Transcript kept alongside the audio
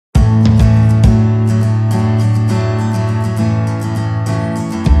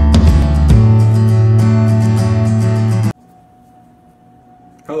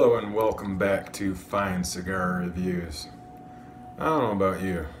back to Fine Cigar Reviews. I don't know about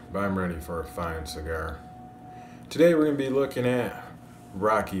you, but I'm ready for a fine cigar. Today we're going to be looking at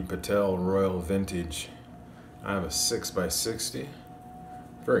Rocky Patel Royal Vintage. I have a 6x60.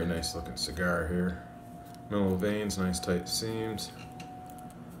 Very nice looking cigar here. Minimal veins, nice tight seams.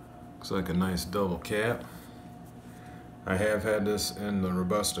 Looks like a nice double cap. I have had this in the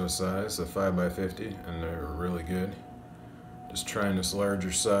Robusto size, the 5x50, and they're really good. Just trying this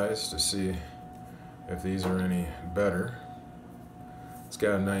larger size to see if these are any better. It's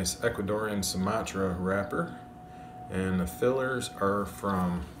got a nice Ecuadorian Sumatra wrapper, and the fillers are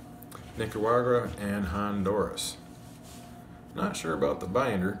from Nicaragua and Honduras. Not sure about the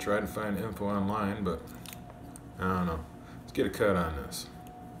binder, tried to find info online, but I don't know. Let's get a cut on this.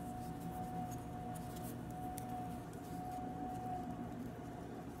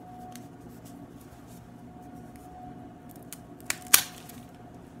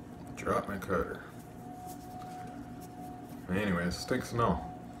 Drop my cutter. Anyways, let's take a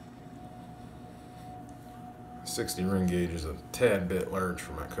smell. 60 ring gauge is a tad bit large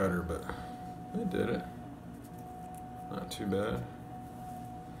for my cutter, but it did it. Not too bad.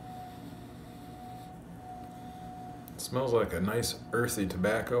 It smells like a nice earthy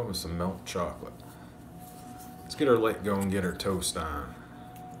tobacco with some milk chocolate. Let's get our light going and get our toast on.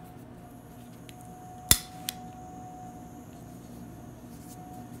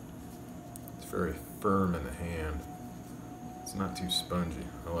 Very firm in the hand. It's not too spongy.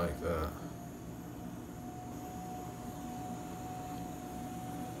 I like that.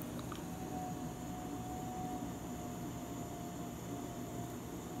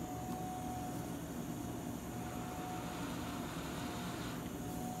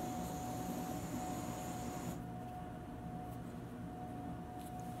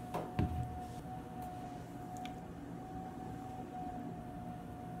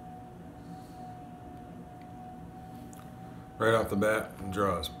 Right off the bat, the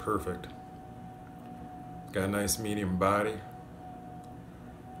draw is perfect. Got a nice medium body.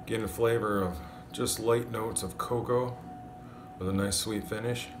 Getting a flavor of just light notes of cocoa with a nice sweet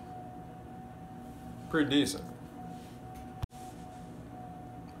finish. Pretty decent.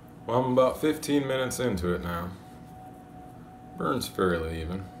 Well, I'm about 15 minutes into it now. Burns fairly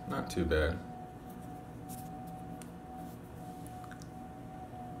even, not too bad.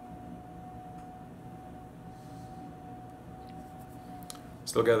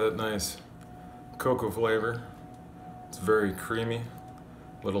 Still got that nice cocoa flavor. It's very creamy.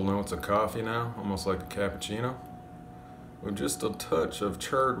 Little notes of coffee now, almost like a cappuccino, with just a touch of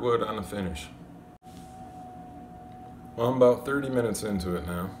charred wood on the finish. Well, I'm about 30 minutes into it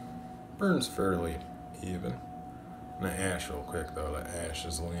now. Burns fairly even. And the ash real quick though, the ash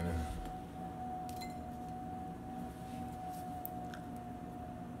is leaning.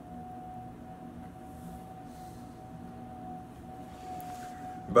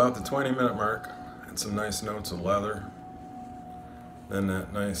 About the 20-minute mark, had some nice notes of leather. Then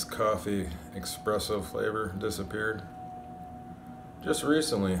that nice coffee espresso flavor disappeared. Just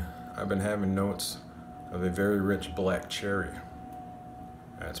recently, I've been having notes of a very rich black cherry.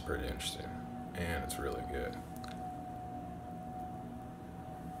 That's pretty interesting, and it's really good.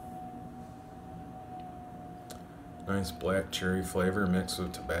 Nice black cherry flavor mixed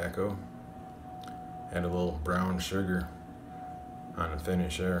with tobacco. Had a little brown sugar on the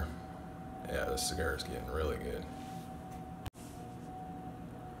finish there. Yeah, this cigar is getting really good.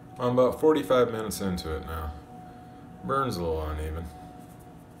 I'm about 45 minutes into it now. Burns a little uneven.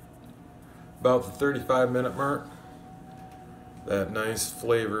 About the 35-minute mark, that nice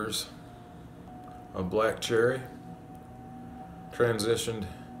flavors of black cherry transitioned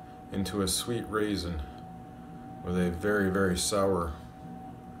into a sweet raisin with a very, very sour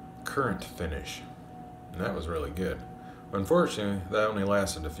currant finish. And that was really good. Unfortunately, that only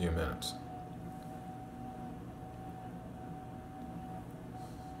lasted a few minutes.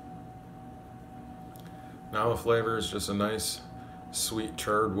 Now the flavor is just a nice, sweet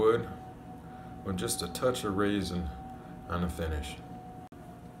charred wood with just a touch of raisin on the finish.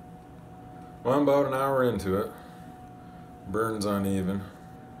 Well, I'm about an hour into it. Burns uneven.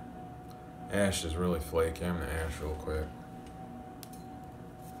 Ash is really flaky. I'm gonna ash real quick.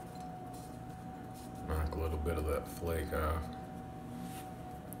 Knock a little bit of that flake off.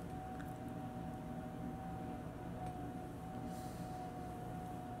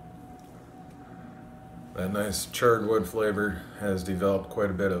 That nice charred wood flavor has developed quite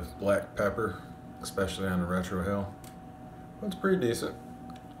a bit of black pepper, especially on the retro hill. It's pretty decent.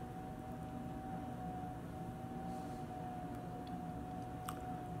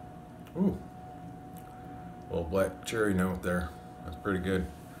 Ooh, little black cherry note there. That's pretty good.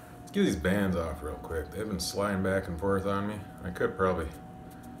 Get these bands off real quick. They've been sliding back and forth on me. I could probably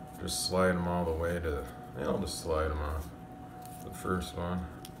just slide them all the way to the... Yeah, I'll just slide them off. The first one.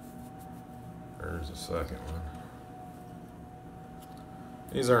 There's the second one.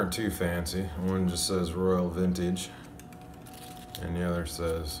 These aren't too fancy. One just says Royal Vintage, and the other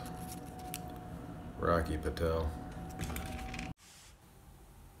says Rocky Patel.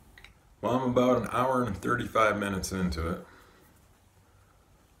 Well, I'm about an hour and 35 minutes into it.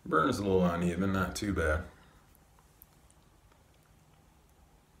 Burns a little uneven, not too bad.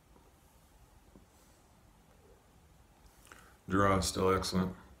 Draw is still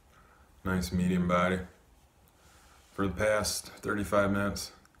excellent. Nice medium body. For the past 35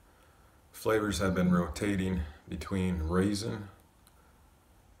 minutes, flavors have been rotating between raisin,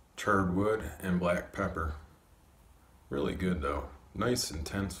 charred wood, and black pepper. Really good though. Nice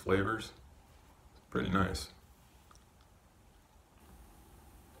intense flavors. Pretty nice.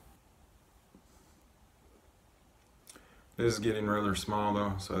 It is getting rather small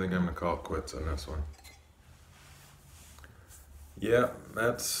though, so I think I'm going to call it quits on this one. Yeah,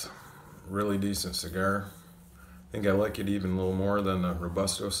 that's really decent cigar. I think I like it even a little more than the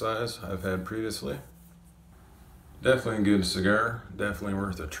Robusto size I've had previously. Definitely a good cigar, definitely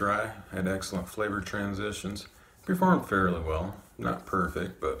worth a try. Had excellent flavor transitions. Performed fairly well. Not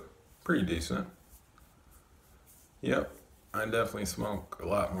perfect, but pretty decent. Yep, I definitely smoke a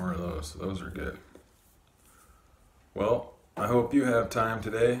lot more of those. Those are good. Well, I hope you have time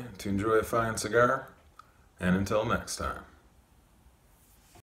today to enjoy a fine cigar, and until next time.